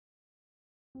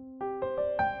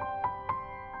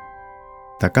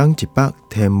逐天一百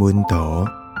天文图，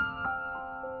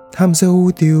探索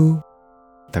宇宙。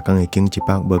逐天会经一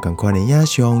百无同款的影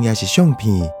像，也是相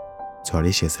片，带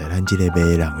你熟悉咱这个迷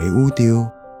人的宇宙。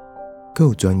更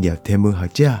有专业天文学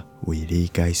者为你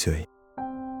解说。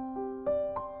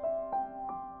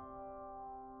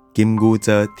金牛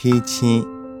座天星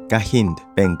甲 Hind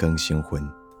变光星云。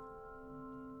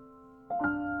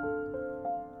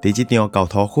伫这张构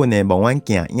图粉的望远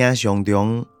镜影像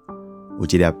中，有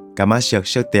一粒柑仔色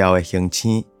色调的星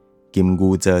星，金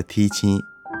牛座天星。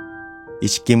伊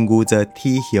是金牛座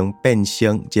天形变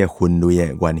星这分类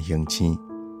的原行星。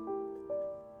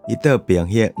伊倒边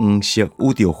迄个黄色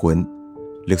宇宙云，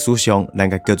历史上咱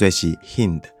甲叫做是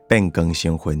Hind 变光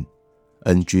星云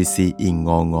 （NGC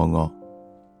 1555）。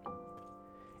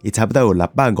伊差不多有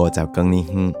650光年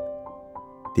远，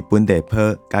伫本地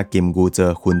坡甲金牛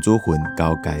座分子云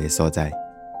交界的所在。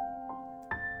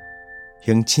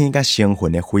星星甲星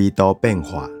云的纬度变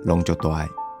化拢足大的，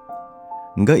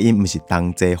不过因毋是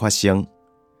同齐发生，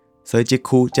所以这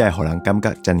区才会互人感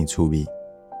觉遮尔趣味。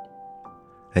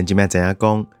咱即摆知影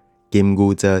讲，金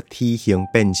牛座天形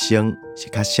变星是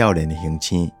较少年的星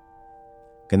星，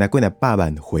敢若几若100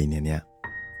万岁尔。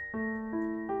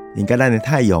因甲咱的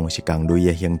太阳是同类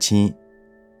的星星，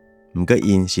不过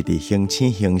因是伫星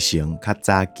星形成较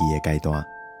早期的阶段。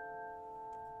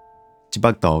这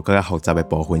幅图更较复杂的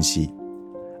部分是，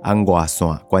红外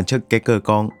线观测结果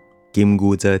讲，金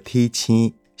牛座天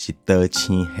星是导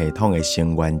星系统的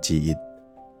成员之一，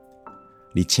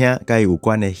而且甲伊有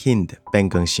关的 Hind 变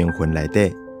光星云内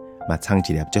底，嘛藏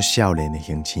一粒足少年的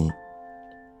星星。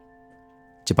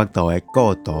这幅图的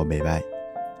构图袂歹。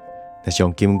若是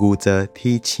用金牛座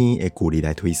天星的距离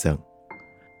来推算，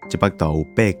这幅图有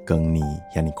8光年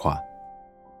遐尼宽。